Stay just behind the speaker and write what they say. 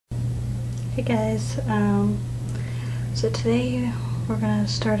Hey guys, so today we're going to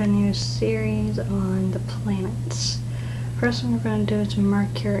start a new series on the planets. First one we're going to do is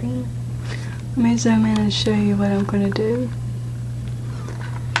Mercury. Let me zoom in and show you what I'm going to do.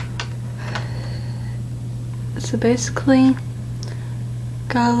 So basically,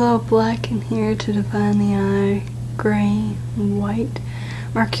 got a little black in here to define the eye, gray and white.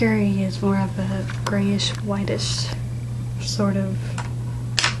 Mercury is more of a grayish, whitish sort of.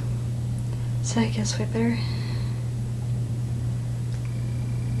 So I guess we better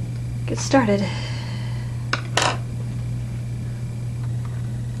get started.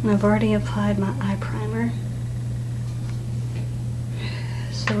 And I've already applied my eye primer.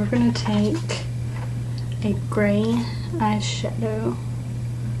 So we're going to take a gray eyeshadow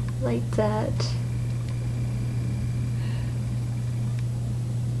like that.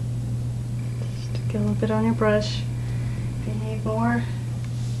 Just get a little bit on your brush. If you need more,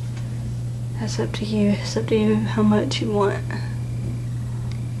 that's up to you. It's up to you how much you want.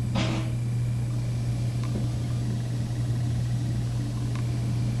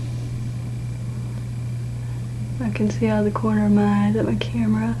 I can see out of the corner of my eye that my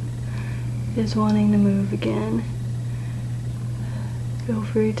camera is wanting to move again. Feel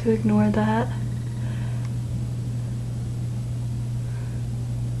free to ignore that.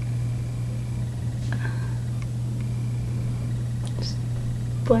 Just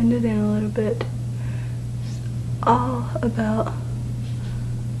blend it in a little bit. It's all about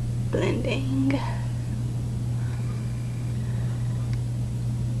blending.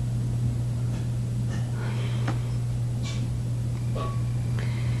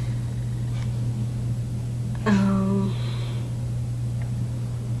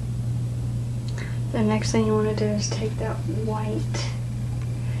 The next thing you want to do is take that white.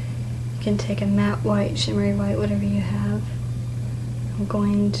 You can take a matte white, shimmery white, whatever you have. I'm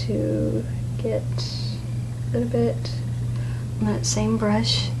going to get a little bit on that same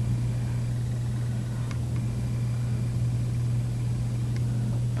brush.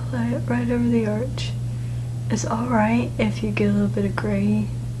 Apply it right over the arch. It's alright if you get a little bit of gray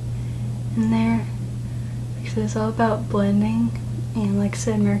in there, because it's all about blending. And like I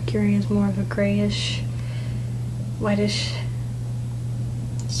said, Mercury is more of a grayish, whitish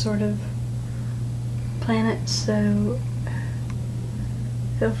sort of planet, so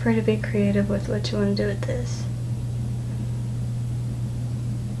feel free to be creative with what you want to do with this.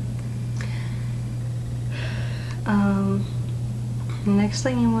 Next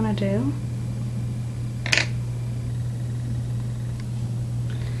thing you want to do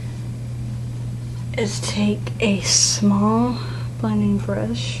is take a small blending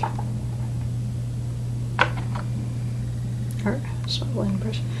brush, or small blending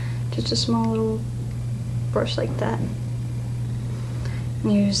brush, just a small little brush like that.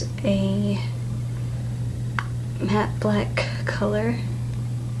 Use a matte black color.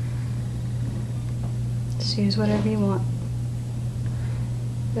 Just use whatever you want.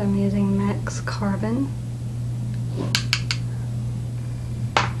 I'm using Max Carbon.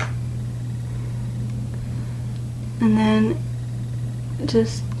 And then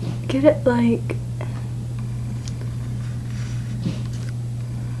just get it like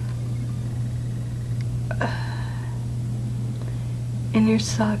in your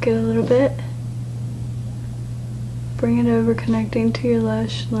socket a little bit. Bring it over, connecting to your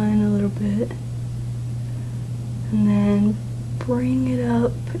lash line a little bit. And then bring it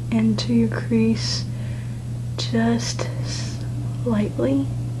up into your crease just slightly.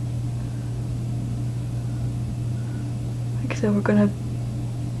 Like I said, we're gonna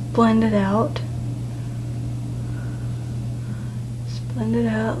blend it out. Just blend it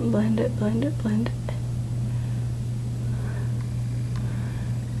out and blend it, blend it, blend it.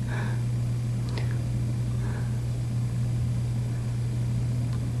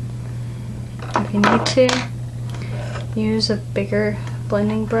 If you need to, use a bigger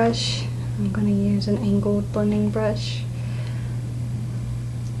blending brush. I'm going to use an angled blending brush.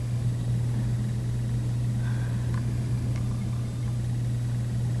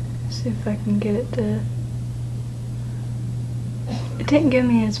 See if I can get it to... It didn't give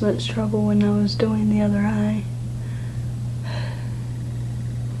me as much trouble when I was doing the other eye.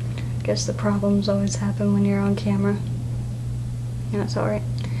 I guess the problems always happen when you're on camera. Yeah, it's alright.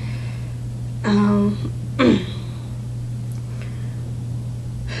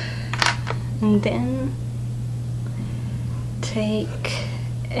 And then take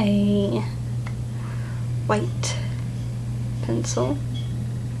a white pencil.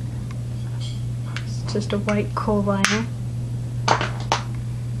 It's just a white kohl liner.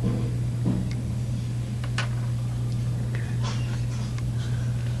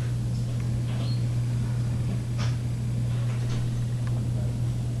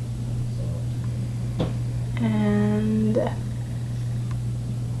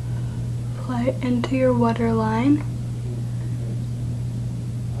 into your waterline.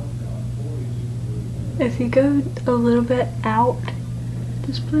 If you go a little bit out,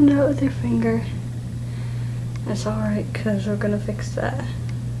 just blend it out with your finger. That's alright, because we're going to fix that.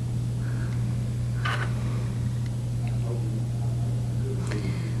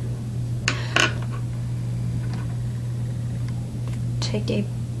 Take a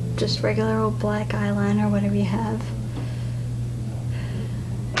just regular old black eyeliner, whatever you have.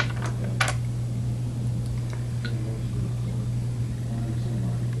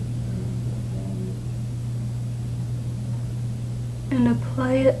 And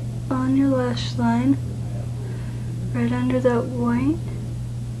apply it on your lash line, right under that white.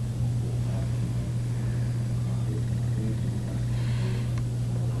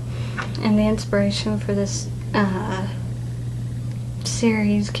 And the inspiration for this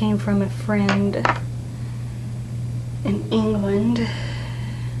series came from a friend in England.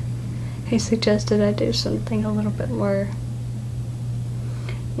 He suggested I do something a little bit more,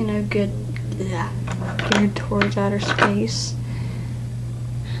 you know, geared towards outer space.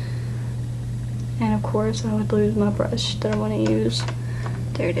 And of course I would lose my brush that I want to use.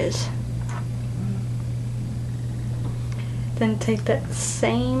 There it is. Then take that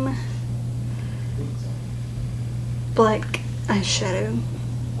same black eyeshadow,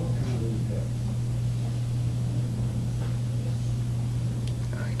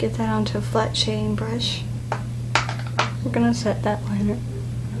 get that onto a flat shading brush. We're gonna set that liner.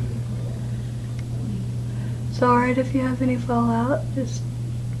 It's alright if you have any fallout, just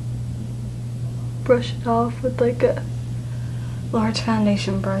brush it off with like a large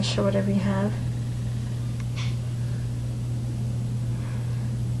foundation brush or whatever you have.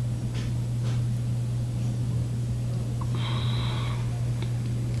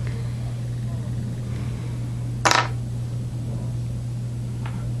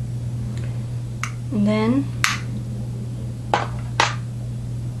 And then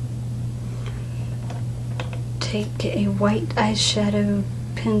take a white eyeshadow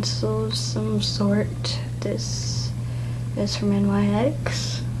pencil of some sort. This is from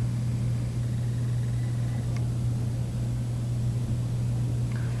NYX.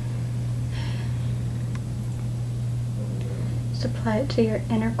 Just apply it to your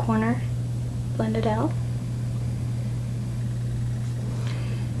inner corner, blend it out.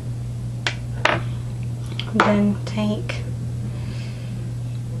 Then take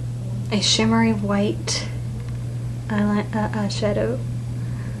a shimmery white eyeshadow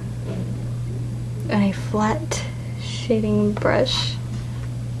and a flat shading brush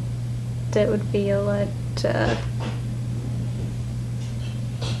that would be a lot I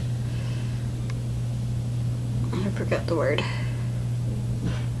forgot the word.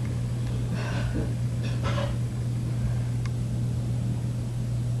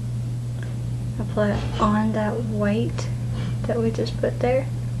 Apply it on that white that we just put there.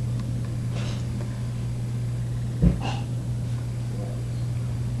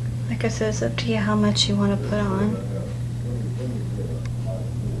 Like I said, it's up to you how much you want to put on.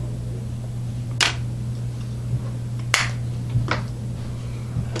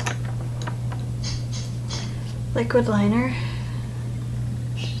 Liquid liner.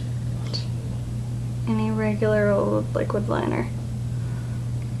 Any regular old liquid liner.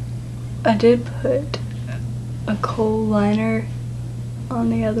 I did put a kohl liner on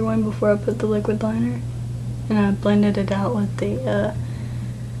the other one before I put the liquid liner, and I blended it out with the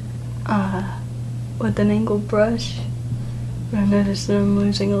with an angled brush. But I noticed that I'm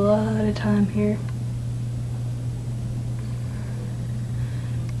losing a lot of time here.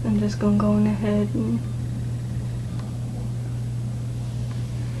 I'm just gonna go on ahead and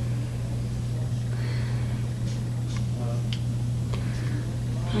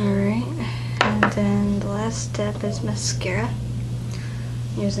alright, and then the last step is mascara.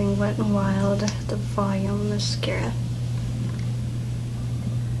 Using Wet n Wild, the volume mascara.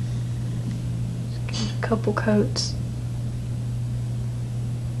 Just give it a couple coats.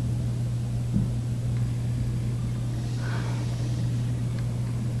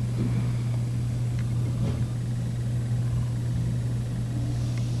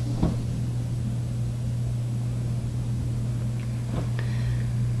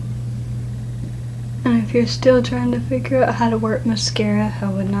 And if you're still trying to figure out how to work mascara, I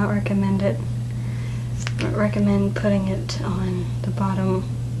would not recommend it. I would recommend putting it on the bottom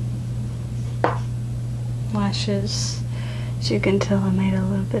lashes. As you can tell, I made a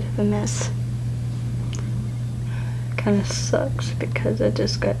little bit of a mess. Kind of sucks because I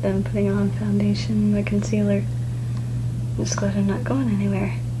just got done putting on foundation and my concealer. I'm just glad I'm not going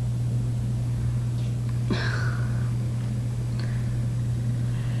anywhere.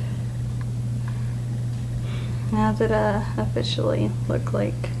 now that I officially look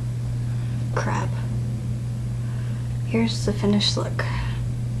like crap. Here's the finished look.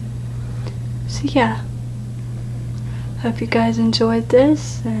 So yeah, hope you guys enjoyed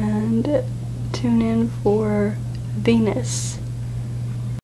this, and tune in for Venus.